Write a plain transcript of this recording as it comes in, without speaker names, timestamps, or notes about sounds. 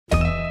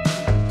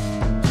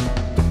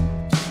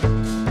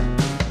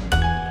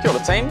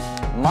team,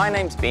 my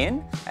name's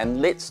Ben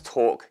and let's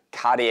talk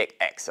cardiac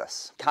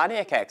axis.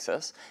 Cardiac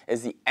axis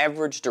is the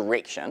average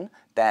direction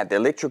that the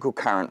electrical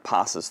current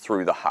passes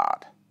through the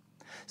heart.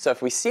 So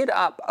if we set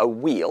up a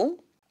wheel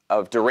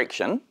of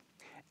direction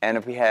and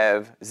if we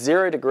have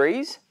 0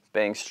 degrees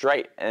being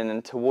straight in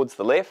and towards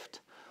the left,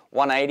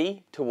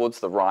 180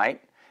 towards the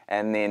right,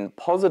 and then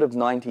positive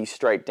 90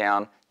 straight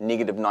down,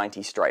 negative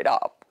 90 straight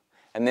up.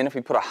 And then if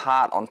we put a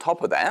heart on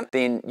top of that,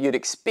 then you'd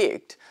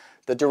expect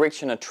the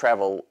direction of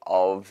travel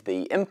of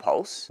the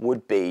impulse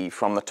would be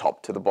from the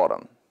top to the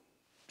bottom.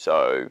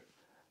 So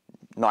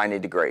 90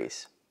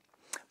 degrees.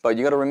 But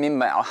you got to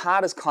remember our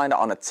heart is kind of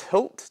on a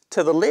tilt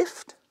to the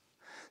left.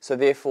 So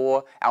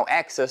therefore our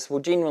axis will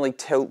generally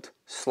tilt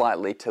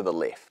slightly to the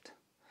left.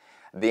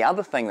 The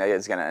other thing that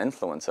is going to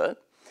influence it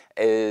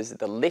is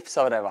the left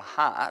side of our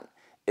heart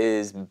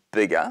is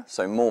bigger,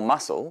 so more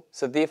muscle,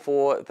 so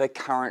therefore the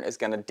current is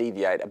going to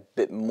deviate a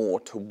bit more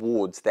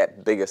towards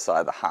that bigger side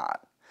of the heart.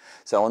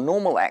 So our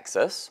normal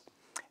axis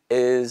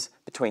is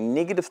between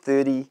negative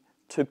 30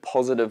 to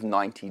positive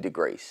 90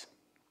 degrees.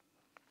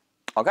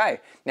 Okay,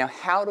 now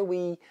how do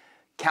we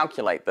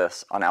calculate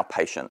this on our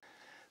patient?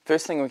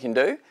 First thing we can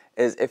do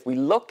is if we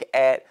look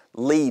at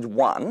lead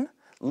 1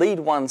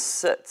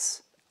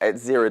 sits at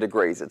 0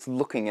 degrees, it's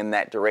looking in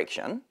that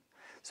direction.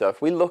 So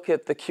if we look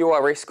at the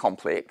QRS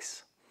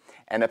complex,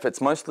 and if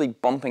it's mostly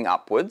bumping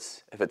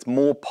upwards, if it's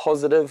more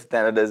positive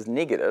than it is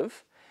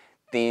negative,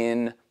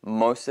 then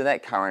most of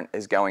that current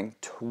is going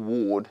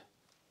toward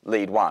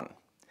lead 1.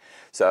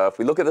 So if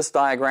we look at this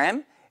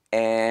diagram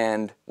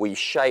and we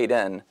shade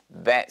in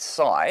that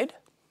side,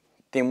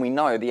 then we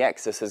know the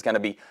axis is going to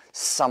be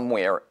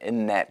somewhere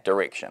in that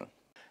direction.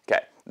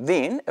 Okay,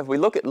 then if we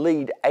look at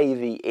lead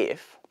AVF,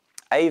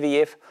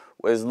 AVF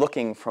was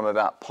looking from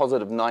about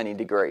positive 90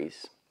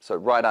 degrees, so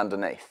right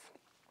underneath.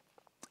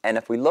 And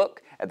if we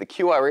look at the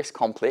QRS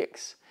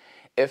complex,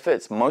 if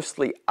it's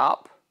mostly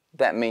up,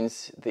 that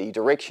means the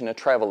direction of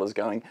travel is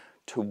going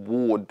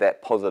toward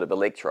that positive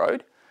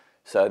electrode.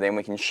 So then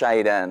we can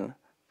shade in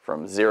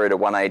from 0 to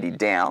 180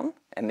 down,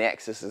 and the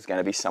axis is going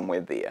to be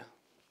somewhere there.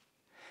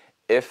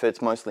 If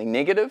it's mostly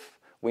negative,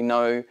 we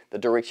know the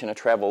direction of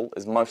travel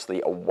is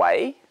mostly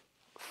away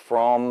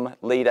from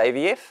lead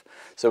AVF,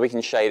 so we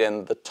can shade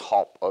in the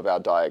top of our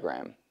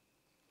diagram.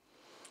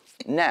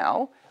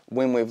 Now,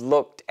 when we've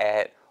looked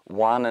at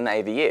 1 and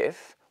AVF,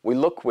 we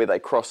look where they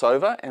cross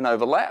over and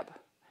overlap,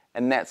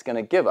 and that's going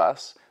to give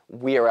us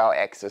where our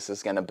axis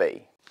is going to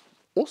be.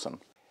 Awesome.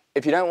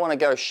 If you don't want to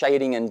go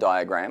shading in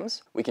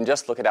diagrams, we can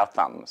just look at our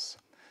thumbs.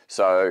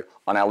 So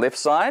on our left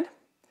side,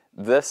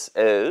 this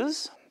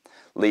is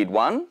lead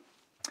 1,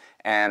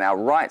 and our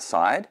right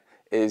side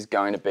is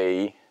going to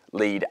be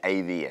lead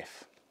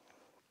AVF.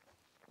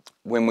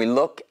 When we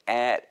look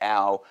at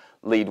our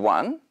lead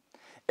 1,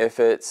 if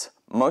it's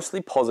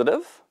mostly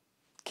positive,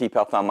 keep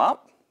our thumb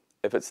up.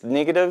 If it's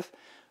negative,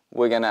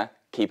 we're going to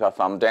keep our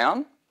thumb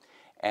down.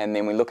 And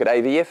then we look at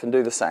AVF and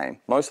do the same.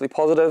 Mostly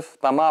positive,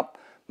 thumb up,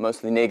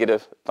 mostly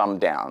negative, thumb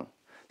down.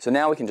 So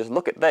now we can just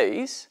look at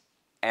these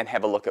and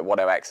have a look at what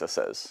our axis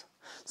is.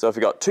 So if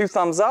we've got 2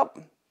 thumbs up,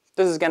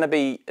 this is going to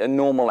be a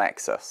normal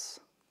axis.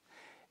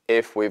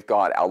 If we've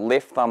got our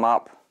left thumb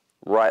up,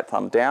 right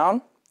thumb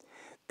down,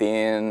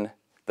 then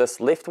this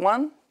left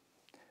one,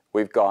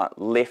 we've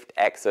got left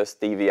axis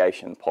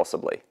deviation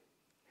possibly.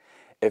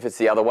 If it's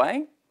the other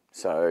way,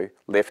 so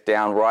left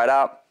down, right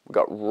up, we've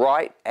got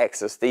right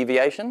axis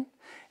deviation.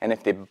 And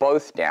if they're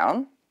both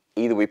down,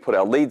 either we put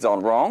our leads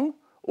on wrong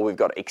or we've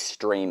got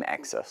extreme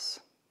axis.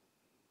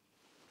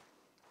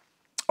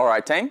 All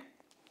right, team,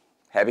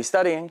 happy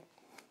studying.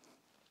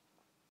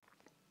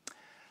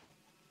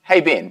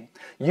 Hey Ben,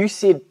 you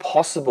said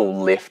possible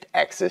left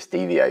axis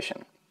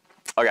deviation.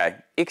 Okay,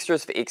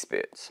 extras for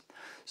experts.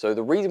 So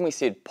the reason we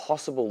said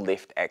possible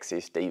left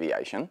axis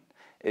deviation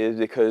is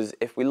because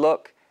if we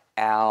look,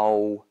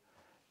 our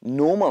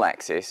normal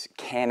axis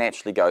can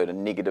actually go to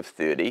negative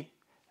 30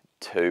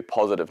 to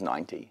positive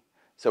 90.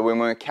 So when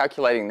we're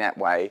calculating that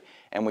way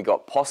and we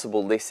got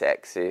possible left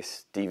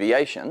axis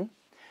deviation,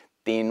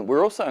 then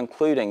we're also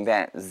including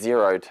that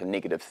 0 to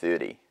negative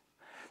 30.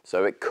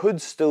 So it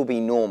could still be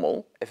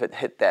normal if it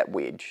hit that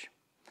wedge.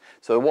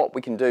 So what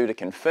we can do to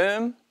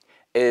confirm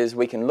is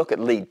we can look at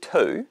lead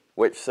 2,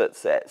 which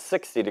sits at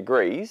 60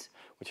 degrees,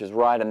 which is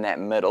right in that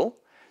middle.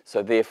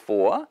 So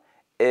therefore,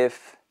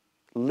 if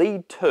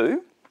lead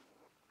 2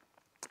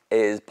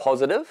 is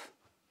positive,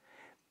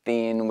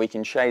 then we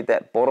can shade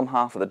that bottom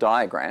half of the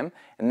diagram,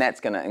 and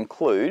that's going to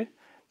include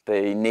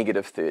the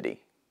negative 30.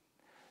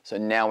 So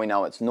now we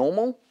know it's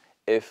normal.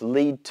 If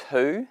lead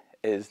 2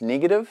 is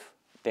negative,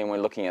 then we're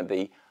looking at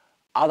the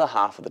other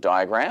half of the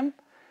diagram,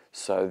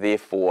 so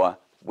therefore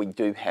we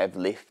do have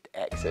left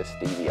axis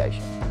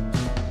deviation.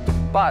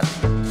 But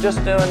just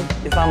doing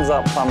your thumbs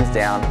up, thumbs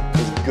down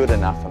is good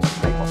enough in the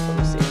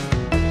pre-hospital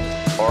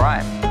setting.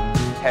 Alright,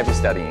 happy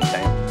studying,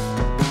 team.